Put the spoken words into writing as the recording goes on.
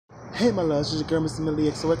Hey my loves, it's your girl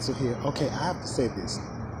MissMelodyXOXO here. Okay, I have to say this.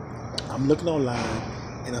 I'm looking online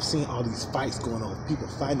and I'm seeing all these fights going on. People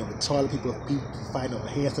fighting over toilet paper, people fighting over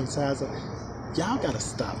hand sanitizer. Y'all gotta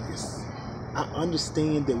stop this. I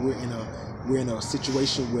understand that we're in a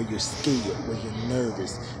situation where you're scared, where you're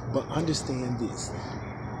nervous, but understand this.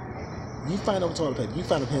 You find over toilet paper, you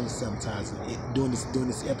find over hand sanitizer during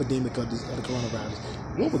this epidemic of the coronavirus.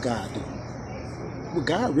 What would God do? Would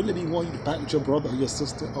God really be wanting you to fight with your brother or your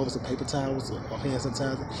sister over some paper towels or hand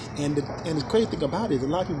sanitizer? And the crazy thing about it is a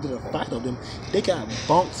lot of people didn't fight on them. They got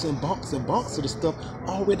bunks and bunks and bunks of the stuff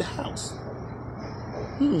all over the house.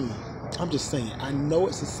 I'm just saying, I know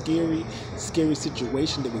it's a scary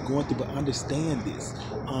situation that we're going through, but understand this.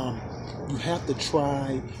 You have to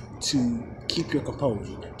try to keep your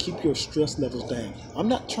composure, keep your stress levels down. I'm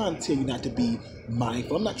not trying to tell you not to be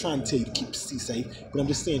mindful. I'm not trying to tell you to be safe, but I'm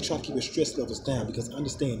just saying try to keep your stress levels down, because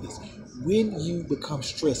understand this. When you become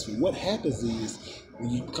stressful, what happens is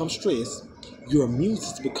when you become stressed, your immune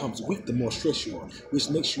system becomes weak the more stress you are, which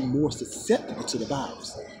makes you more susceptible to the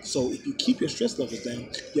virus. So if you keep your stress levels down,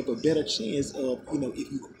 you have a better chance of,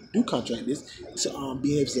 if you do contract this, to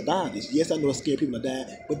being able to survive this. Yes, I know it's scary, people are dying,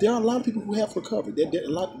 but there are a lot of people who have recovered.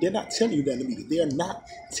 They're not telling you that in the media. They are not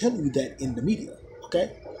telling you that in the media.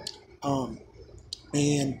 Okay,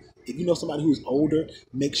 and if you know somebody who's older,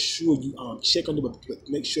 make sure you check on them, but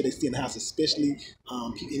make sure they stay in the house, especially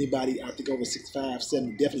anybody, I think, over 65,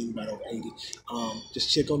 70, definitely anybody over 80.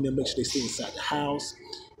 Just check on them, make sure they stay inside the house,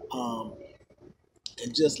 and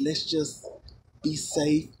let's just be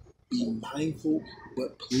safe, be mindful,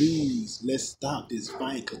 but please, let's stop this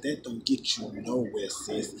fight, because that don't get you nowhere,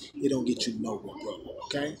 sis. It don't get you nowhere, brother,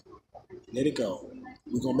 okay? Let it go.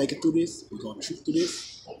 We're going to make it through this. We're going to troop through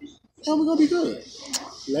this, and we're going to be good.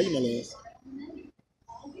 Love you, my loves.